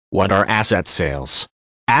What are asset sales?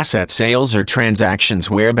 Asset sales are transactions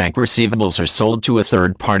where bank receivables are sold to a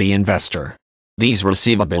third-party investor. These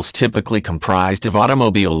receivables typically comprised of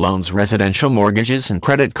automobile loans, residential mortgages, and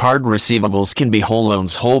credit card receivables can be whole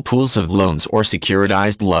loans, whole pools of loans, or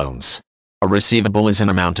securitized loans. A receivable is an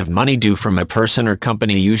amount of money due from a person or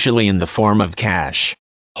company, usually in the form of cash.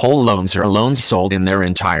 Whole loans are loans sold in their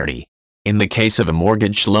entirety. In the case of a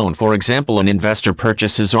mortgage loan, for example, an investor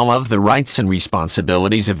purchases all of the rights and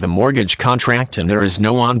responsibilities of the mortgage contract and there is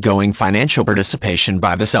no ongoing financial participation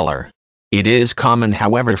by the seller. It is common,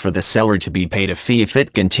 however, for the seller to be paid a fee if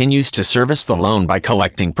it continues to service the loan by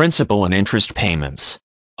collecting principal and interest payments.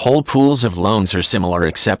 Whole pools of loans are similar,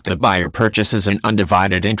 except the buyer purchases an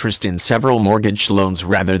undivided interest in several mortgage loans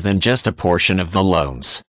rather than just a portion of the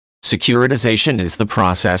loans. Securitization is the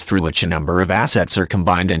process through which a number of assets are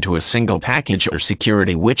combined into a single package or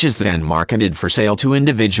security, which is then marketed for sale to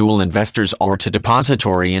individual investors or to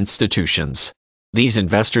depository institutions. These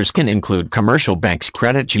investors can include commercial banks,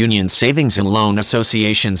 credit unions, savings and loan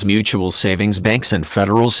associations, mutual savings banks, and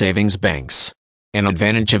federal savings banks. An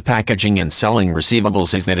advantage of packaging and selling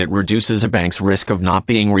receivables is that it reduces a bank's risk of not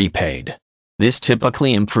being repaid. This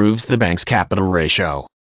typically improves the bank's capital ratio.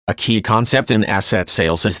 A key concept in asset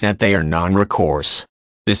sales is that they are non-recourse.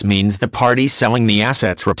 This means the party selling the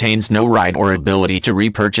assets retains no right or ability to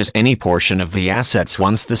repurchase any portion of the assets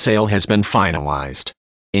once the sale has been finalized.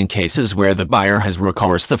 In cases where the buyer has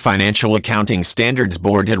recourse, the Financial Accounting Standards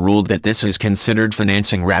Board had ruled that this is considered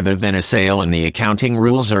financing rather than a sale, and the accounting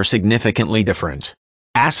rules are significantly different.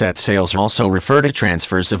 Asset sales also refer to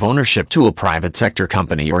transfers of ownership to a private sector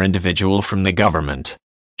company or individual from the government.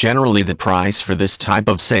 Generally, the price for this type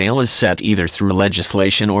of sale is set either through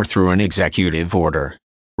legislation or through an executive order.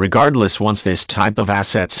 Regardless, once this type of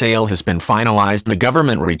asset sale has been finalized, the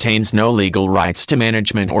government retains no legal rights to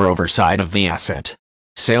management or oversight of the asset.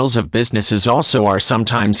 Sales of businesses also are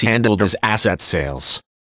sometimes handled as asset sales.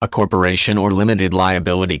 A corporation or limited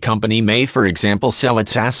liability company may, for example, sell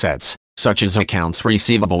its assets, such as accounts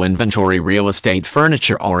receivable, inventory, real estate,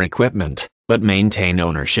 furniture, or equipment, but maintain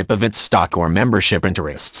ownership of its stock or membership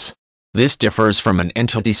interests. This differs from an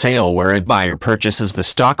entity sale where a buyer purchases the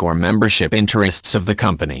stock or membership interests of the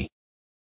company.